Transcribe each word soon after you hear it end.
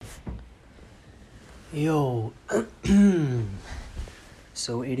Yo,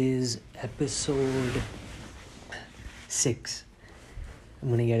 so it is episode 6. I'm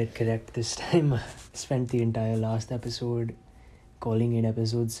gonna get it correct this time. I spent the entire last episode calling it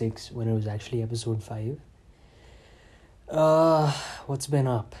episode 6 when it was actually episode 5. What's been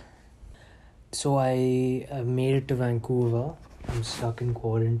up? So I made it to Vancouver. I'm stuck in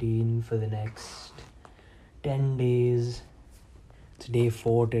quarantine for the next 10 days. It's day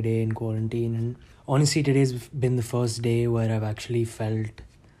 4 today in quarantine, and honestly, today's been the first day where I've actually felt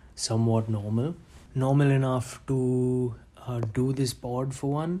somewhat normal. Normal enough to do this pod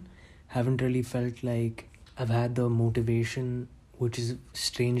for one. Haven't really felt like I've had the motivation, which is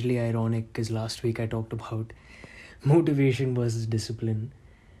strangely ironic because last week I talked about motivation versus discipline.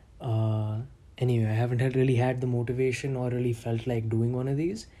 Anyway, I haven't really had the motivation or really felt like doing one of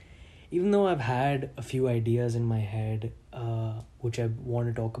these. Even though I've had a few ideas in my head, which I want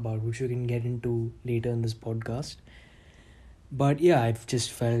to talk about, which we can get into later in this podcast. But yeah, I've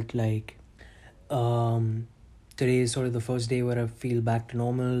just felt like today is sort of the first day where I feel back to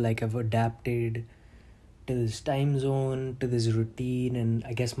normal, like I've adapted to this time zone, to this routine, and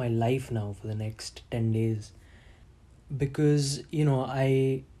I guess my life now for the next 10 days. Because,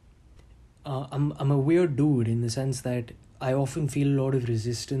 I'm a weird dude in the sense that I often feel a lot of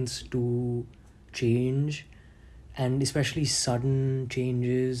resistance to change, and especially sudden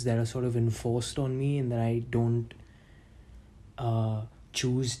changes that are sort of enforced on me and that I don't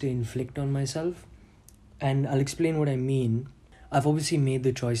choose to inflict on myself. And I'll explain what I mean. I've obviously made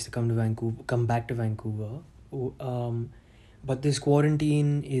the choice to come back to Vancouver, but this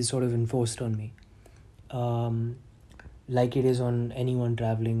quarantine is sort of enforced on me. Like it is on anyone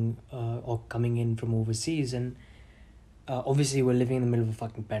traveling or coming in from overseas. And obviously we're living in the middle of a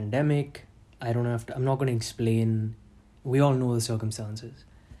fucking pandemic. I'm not going to explain. We all know the circumstances.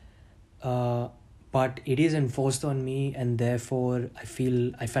 But it is enforced on me, and therefore I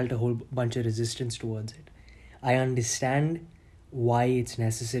felt a whole bunch of resistance towards it. I understand why it's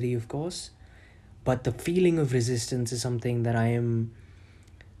necessary, of course, but the feeling of resistance is something that I'm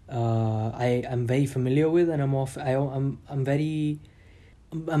very familiar with, and I'm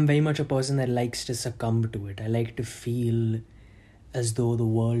very much a person that likes to succumb to it. I like to feel as though the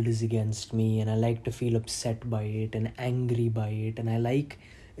world is against me, and I like to feel upset by it and angry by it, and I like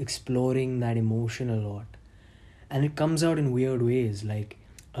exploring that emotion a lot. And it comes out in weird ways, like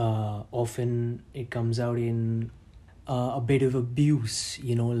often it comes out in a bit of abuse,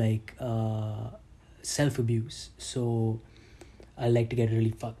 like self-abuse. So I like to get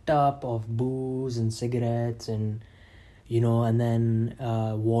really fucked up off booze and cigarettes, and and then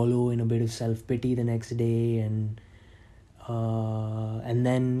wallow in a bit of self-pity the next day, and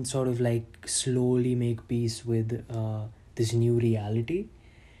then sort of like slowly make peace with this new reality.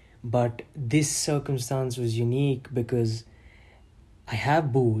 But this circumstance was unique because I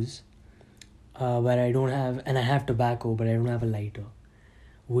have booze, but I don't have, and I have tobacco, but I don't have a lighter,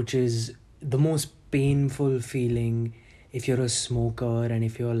 which is the most painful feeling if you're a smoker and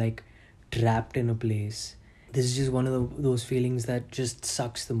if you're like trapped in a place. This is just one of those feelings that just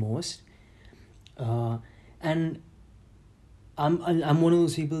sucks the most. And I'm one of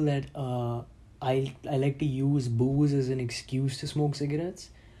those people that I like to use booze as an excuse to smoke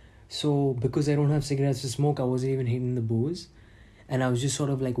cigarettes. So because I don't have cigarettes to smoke, I wasn't even hitting the booze, and I was just sort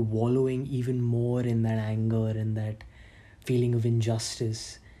of like wallowing even more in that anger and that feeling of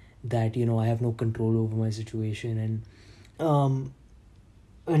injustice that I have no control over my situation.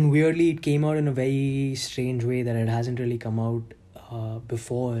 And weirdly it came out in a very strange way that it hasn't really come out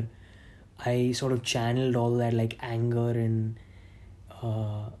before. I sort of channeled all that like anger and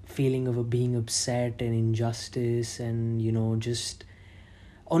feeling of being upset and injustice, and just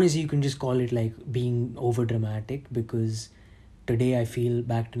honestly you can just call it like being over dramatic, because today I feel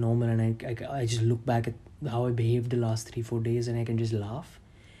back to normal, and I just look back at how I behaved the last 3-4 days and I can just laugh.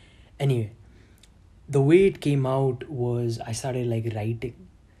 Anyway, the way it came out was I started like writing,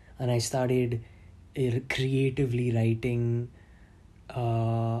 and I started creatively writing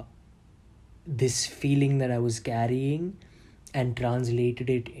this feeling that I was carrying, and translated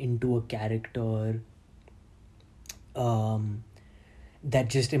it into a character that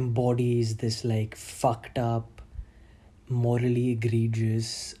just embodies this like fucked up, morally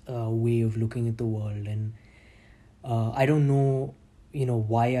egregious way of looking at the world. And I don't know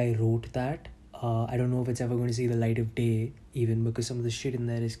why I wrote that. I don't know if it's ever going to see the light of day, even because some of the shit in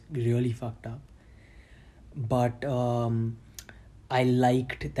there is really fucked up. But I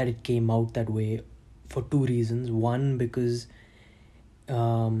liked that it came out that way for two reasons. One, because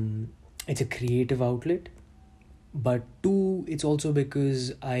it's a creative outlet, but two, it's also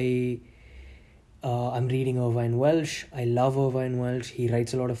because I I'm reading Irvine Welsh. I love Irvine Welsh. He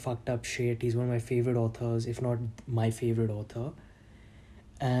writes a lot of fucked up shit. He's one of my favorite authors, if not my favorite author.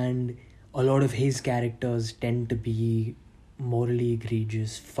 And a lot of his characters tend to be morally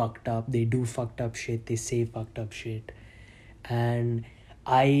egregious, fucked up. They do fucked up shit. They say fucked up shit. And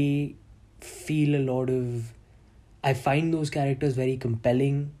I feel I find those characters very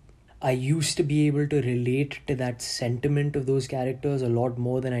compelling. I used to be able to relate to that sentiment of those characters a lot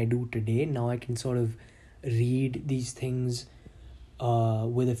more than I do today. Now I can sort of read these things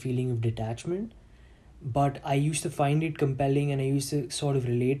with a feeling of detachment. But I used to find it compelling and I used to sort of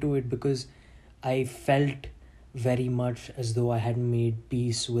relate to it because I felt very much as though I hadn't made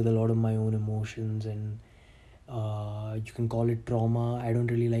peace with a lot of my own emotions, and you can call it trauma. I don't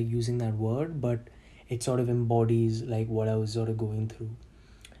really like using that word, but it sort of embodies like what I was sort of going through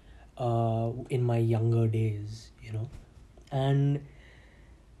in my younger days, and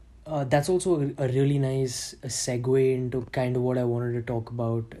that's also a really nice segue into kind of what I wanted to talk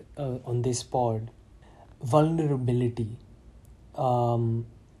about on this pod. Vulnerability, and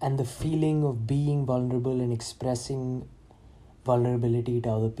the feeling of being vulnerable and expressing vulnerability to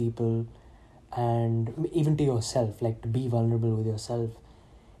other people, and even to yourself, like to be vulnerable with yourself.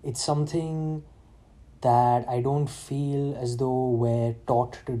 It's something that I don't feel as though we're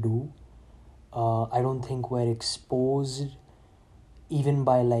taught to do. I don't think we're exposed, even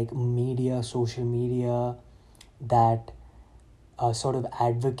by like media, social media, that sort of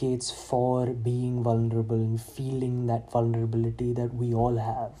advocates for being vulnerable and feeling that vulnerability that we all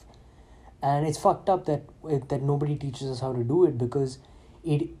have. And it's fucked up that nobody teaches us how to do it, because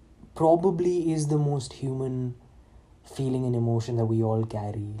it probably is the most human feeling and emotion that we all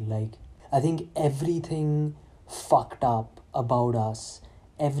carry. Like, I think everything fucked up about us,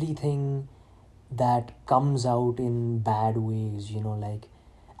 everything that comes out in bad ways, like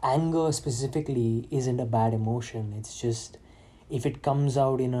anger specifically isn't a bad emotion. It's just, if it comes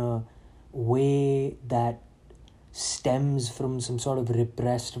out in a way that stems from some sort of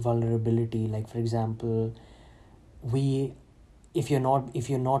repressed vulnerability, like for example, if you're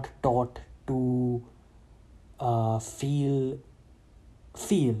not taught to feel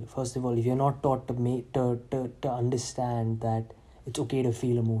first of all, if you're not taught to understand that it's okay to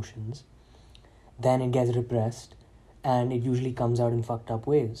feel emotions, then it gets repressed and it usually comes out in fucked up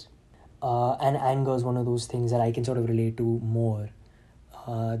ways. And anger is one of those things that I can sort of relate to more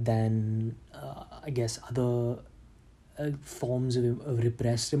than I guess other forms of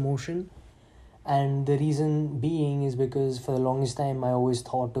repressed emotion. And the reason being is because for the longest time I always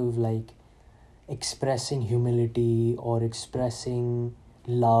thought of like expressing humility or expressing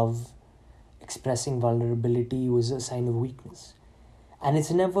love, expressing vulnerability was a sign of weakness. And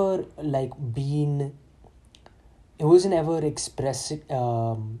it's never like been, it wasn't ever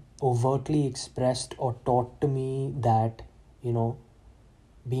overtly expressed or taught to me that,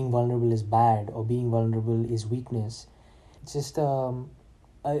 being vulnerable is bad or being vulnerable is weakness. It's just a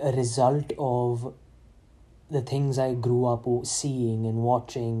result of the things I grew up seeing and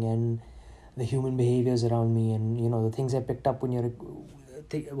watching, and the human behaviors around me, and the things I picked up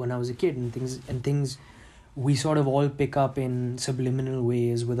when I was a kid, and things we sort of all pick up in subliminal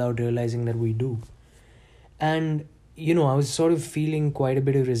ways without realizing that we do. And I was sort of feeling quite a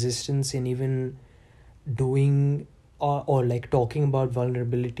bit of resistance in even doing or like talking about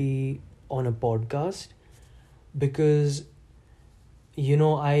vulnerability on a podcast, because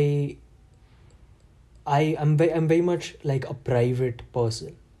I'm very much like a private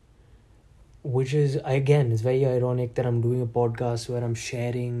person, which is, again, it's very ironic that I'm doing a podcast where I'm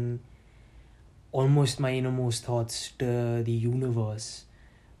sharing almost my innermost thoughts to the universe,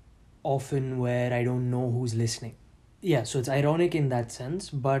 often where I don't know who's listening. Yeah, so it's ironic in that sense,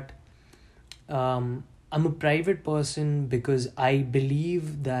 but I'm a private person because I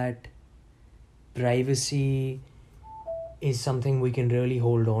believe that privacy is something we can really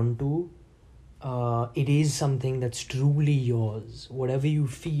hold on to. It is something that's truly yours. Whatever you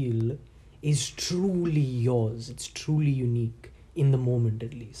feel is truly yours. It's truly unique in the moment,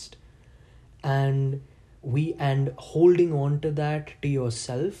 at least. And holding on to that to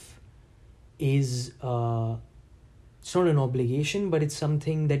yourself is it's not an obligation, but it's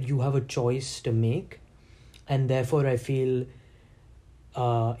something that you have a choice to make, and therefore I feel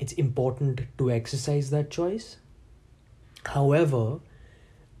it's important to exercise that choice. However,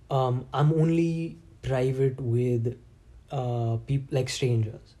 I'm only private with people like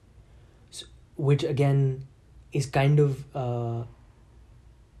strangers, which again is kind of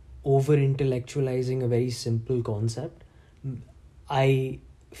over intellectualizing a very simple concept. I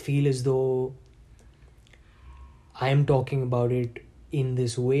feel as though I am talking about it in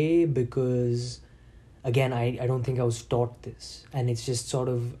this way because again, I don't think I was taught this, and it's just sort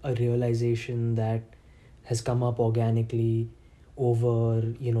of a realization that has come up organically over,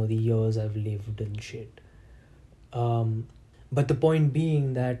 the years I've lived and shit. But the point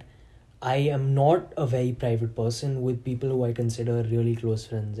being that I am not a very private person with people who I consider really close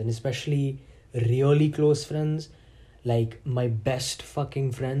friends, and especially really close friends, like my best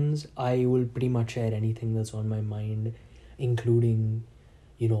fucking friends. I will pretty much share anything that's on my mind, including,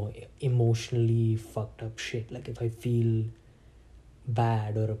 emotionally fucked up shit. Like if I feel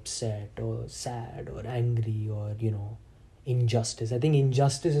bad or upset or sad or angry or, injustice. I think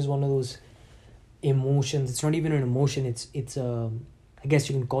injustice is one of those emotions. It's not even an emotion, it's I guess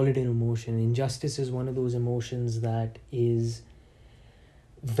you can call it an emotion. Injustice is one of those emotions that is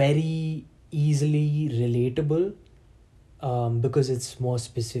very easily relatable, because it's more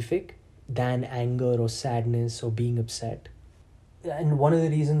specific than anger or sadness or being upset. And one of the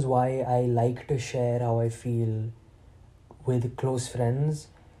reasons why I like to share how I feel with close friends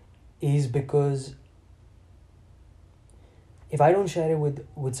is because if I don't share it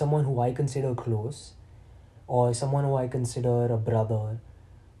with someone who I consider close, or someone who I consider a brother,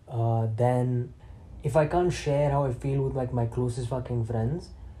 then if I can't share how I feel with like my closest fucking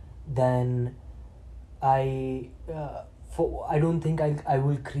friends, then I don't think I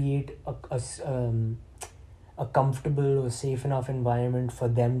will create a comfortable or safe enough environment for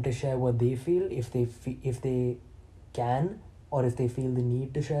them to share what they feel, if they can, or if they feel the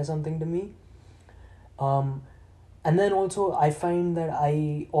need to share something to me. And then also I find that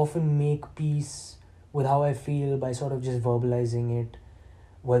I often make peace with how I feel by sort of just verbalizing it,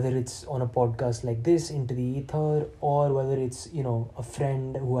 whether it's on a podcast like this into the ether, or whether it's, a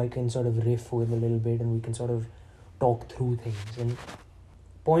friend who I can sort of riff with a little bit and we can sort of talk through things. And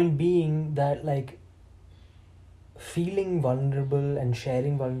point being that, like, feeling vulnerable and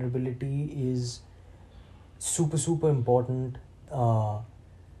sharing vulnerability is super, super important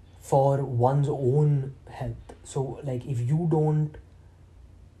for one's own health. So, like, if you don't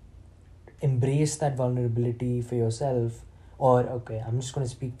embrace that vulnerability for yourself, or okay, I'm just going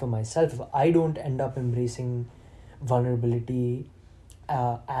to speak for myself. If I don't end up embracing vulnerability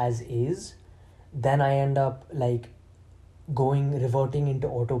as is, then I end up like reverting into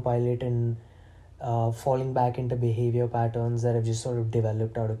autopilot and falling back into behavior patterns that have just sort of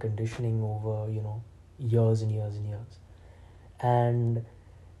developed out of conditioning over, years and years and years. And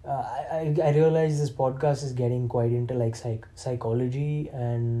I realize this podcast is getting quite into like psychology,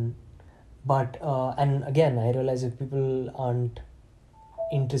 and again, I realize if people aren't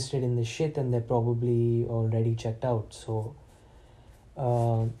interested in this shit, then they're probably already checked out. So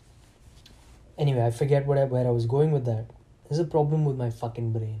anyway, I forget where I was going with that. There's a problem with my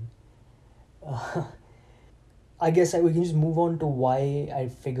fucking brain. I guess we can just move on to why I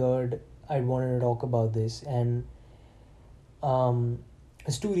figured I wanted to talk about this. And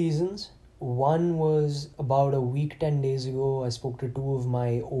there's two reasons. One was about a week, 10 days ago, I spoke to two of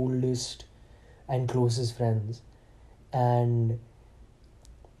my oldest and closest friends. And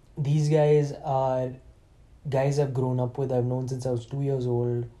these guys are guys I've grown up with. I've known since I was 2 years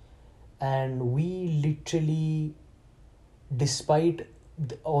old. And we literally, despite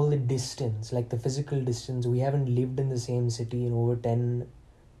all the distance, like the physical distance, we haven't lived in the same city in over 10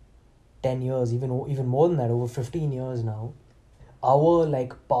 years, even more than that, over 15 years now. Our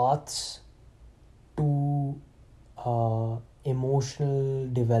like paths to emotional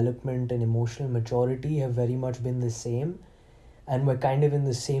development and emotional maturity have very much been the same, and we're kind of in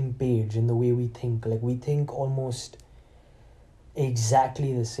the same page in the way we think. Like, we think almost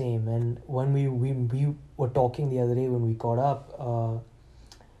exactly the same. And when we were talking the other day when we caught up,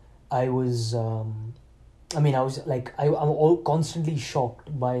 I was I'm all constantly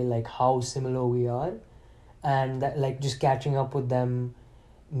shocked by like how similar we are, and that, like, just catching up with them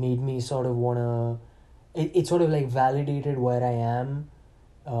made me sort of wanna. It sort of like validated where I am,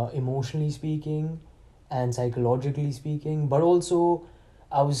 emotionally speaking, and psychologically speaking. But also,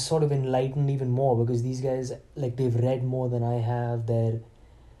 I was sort of enlightened even more because these guys, like, they've read more than I have. They're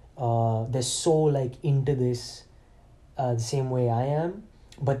so like into this, the same way I am,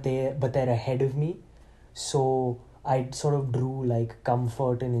 but they're ahead of me. So I sort of drew like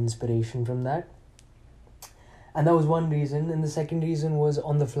comfort and inspiration from that. And that was one reason. And the second reason was,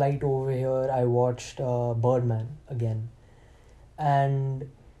 on the flight over here, I watched Birdman again.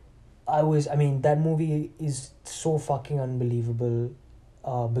 And that movie is so fucking unbelievable,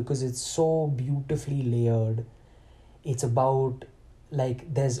 because it's so beautifully layered. It's about, like,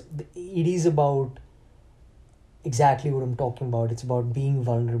 it is about exactly what I'm talking about. It's about being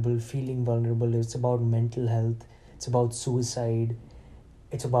vulnerable, feeling vulnerable. It's about mental health. It's about suicide.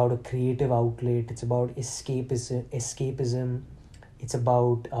 It's about a creative outlet. It's about escapism. It's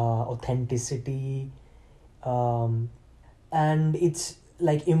about authenticity. Um, and it's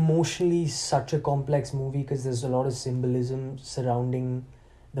like emotionally such a complex movie because there's a lot of symbolism surrounding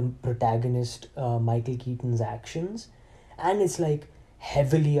the protagonist, Michael Keaton's actions. And it's like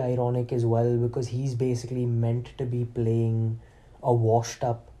heavily ironic as well because he's basically meant to be playing a washed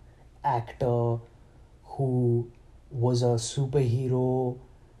up actor who was a superhero,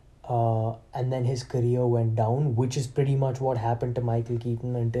 and then his career went down, which is pretty much what happened to Michael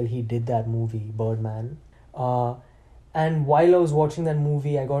Keaton until he did that movie, Birdman. Uh, and while I was watching that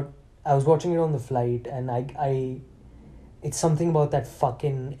movie, I was watching it on the flight, and it's something about that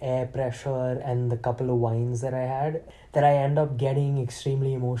fucking air pressure and the couple of wines that I had that I end up getting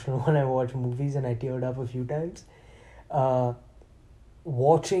extremely emotional when I watch movies, and I teared up a few times. Uh,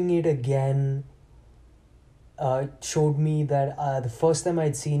 Watching it again showed me that the first time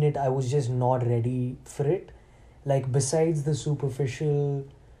I'd seen it, I was just not ready for it. Like, besides the superficial,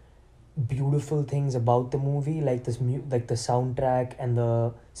 beautiful things about the movie, like like the soundtrack and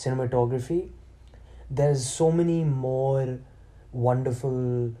the cinematography, there's so many more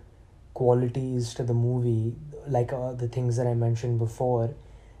wonderful qualities to the movie, like the things that I mentioned before,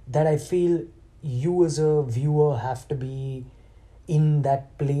 that I feel you as a viewer have to be in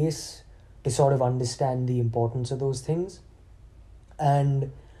that place to sort of understand the importance of those things.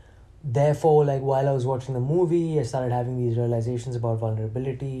 And therefore, like, while I was watching the movie, I started having these realizations about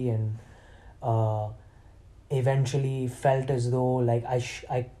vulnerability, and uh, eventually felt as though like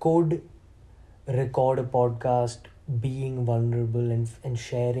I could record a podcast being vulnerable and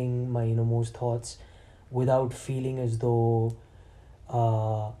sharing my innermost thoughts without feeling as though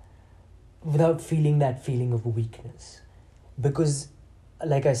uh, without feeling that feeling of weakness, because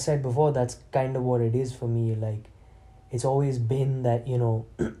like I said before, that's kind of what it is for me. Like, it's always been that,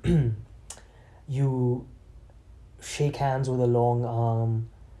 you shake hands with a long arm,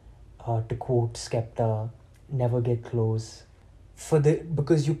 to quote Skepta, never get close,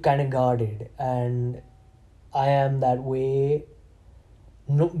 because you kind of guarded. And I am that way.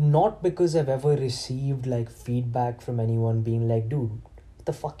 No, not because I've ever received like feedback from anyone being like, dude, what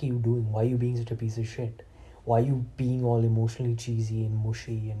the fuck are you doing? Why are you being such a piece of shit? Why are you being all emotionally cheesy and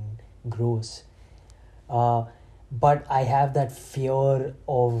mushy and gross? Uh, but I have that fear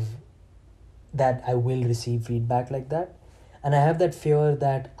of that I will receive feedback like that. And I have that fear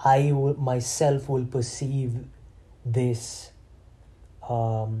that myself will perceive this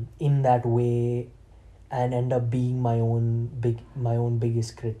in that way and end up being my own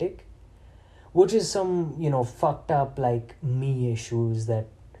biggest critic, which is some fucked up like me issues that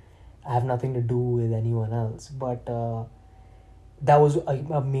have nothing to do with anyone else. But that was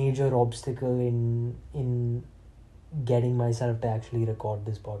a major obstacle in getting myself to actually record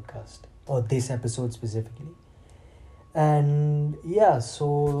this podcast, or this episode specifically. And yeah,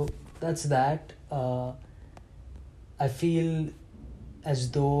 so that's that. I feel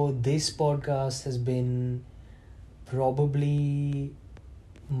as though this podcast has been probably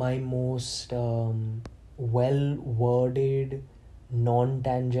my most well worded, non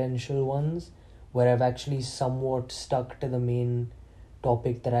tangential ones, where I've actually somewhat stuck to the main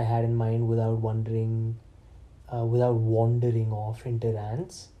topic that I had in mind without wandering off into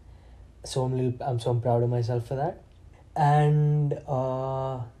rants. So I'm proud of myself for that. And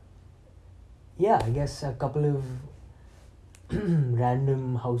yeah, I guess a couple of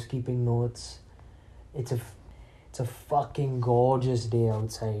random housekeeping notes. It's a fucking gorgeous day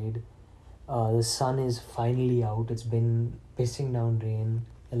outside. The sun is finally out. It's been pissing down rain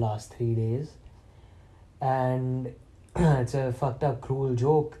the last 3 days. And it's a fucked up, cruel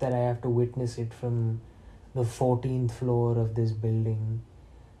joke that I have to witness it from the 14th floor of this building,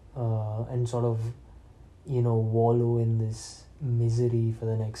 and sort of, wallow in this misery for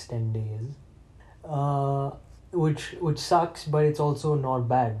the next 10 days. Which sucks, but it's also not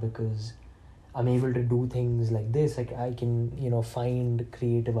bad because I'm able to do things like this. Like, I can, find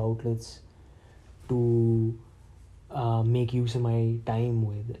creative outlets to make use of my time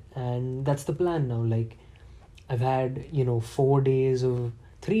with. And that's the plan now. Like, I've had, 3 days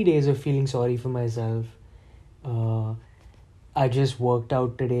of feeling sorry for myself. I just worked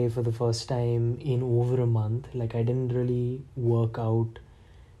out today for the first time in over a month. Like, I didn't really work out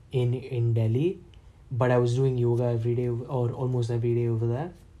in Delhi, but I was doing yoga every day or almost every day over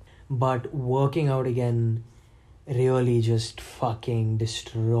there. But working out again really just fucking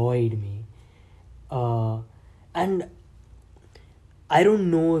destroyed me. And I don't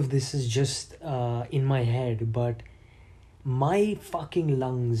know if this is just in my head, but my fucking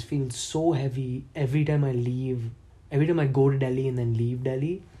lungs feel so heavy every time I leave every time I go to Delhi and then leave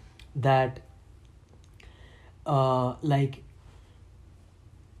Delhi, that like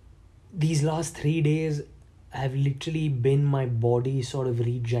these last 3 days have literally been my body sort of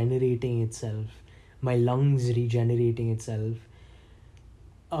regenerating itself, my lungs regenerating itself.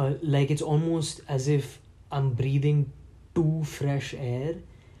 Like it's almost as if I'm breathing too fresh air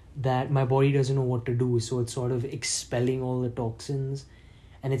that my body doesn't know what to do, so it's sort of expelling all the toxins,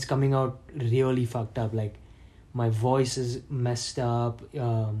 and it's coming out really fucked up. Like my voice is messed up.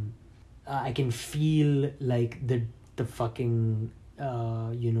 I can feel like the fucking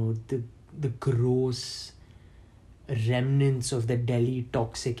the gross remnants of the Delhi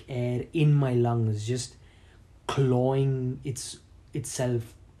toxic air in my lungs just clawing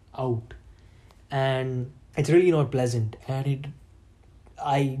itself out, and it's really not pleasant. And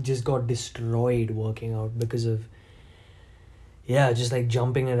I just got destroyed working out because of just like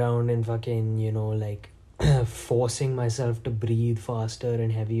jumping around and fucking like forcing myself to breathe faster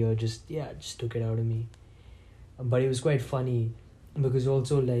and heavier. Just took it out of me. But it was quite funny because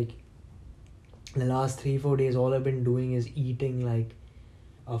also like the last 3-4 days all I've been doing is eating like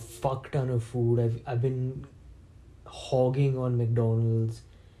a fuck ton of food. I've been hogging on McDonald's,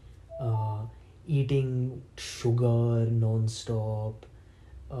 eating sugar non-stop,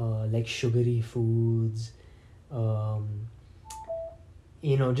 like sugary foods,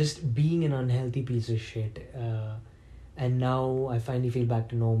 just being an unhealthy piece of shit. And now I finally feel back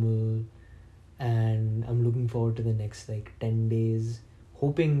to normal, and I'm looking forward to the next like 10 days,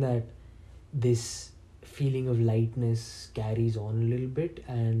 hoping that this feeling of lightness carries on a little bit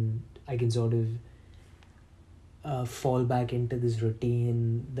and I can sort of fall back into this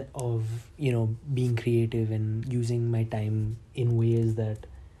routine of being creative and using my time in ways that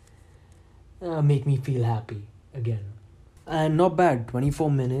make me feel happy again. And not bad,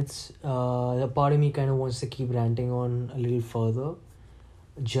 24 minutes. A part of me kind of wants to keep ranting on a little further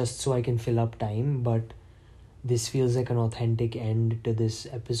just so I can fill up time, but this feels like an authentic end to this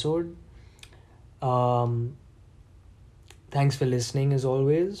episode. Thanks for listening as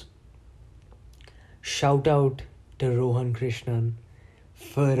always. Shout out to Rohan Krishnan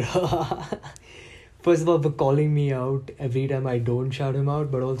for first of all for calling me out every time I don't shout him out,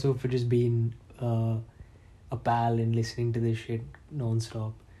 but also for just being a pal and listening to this shit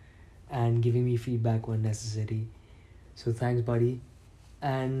non-stop and giving me feedback when necessary. So thanks, buddy.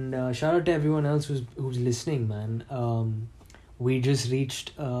 And shout out to everyone else who's listening, man. We just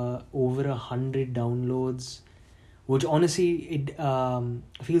reached over 100 downloads, which honestly it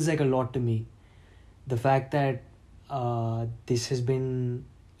feels like a lot to me. The fact that this has even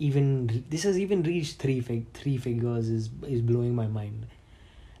reached three figures is blowing my mind,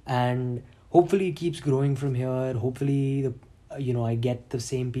 and hopefully it keeps growing from here. Hopefully I get the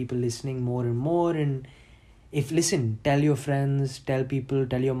same people listening more and more. And tell your friends, tell people,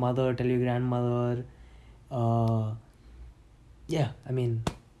 tell your mother, tell your grandmother.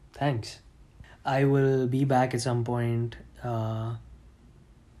 Thanks. I will be back at some point to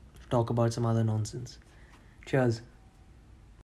talk about some other nonsense. Cheers.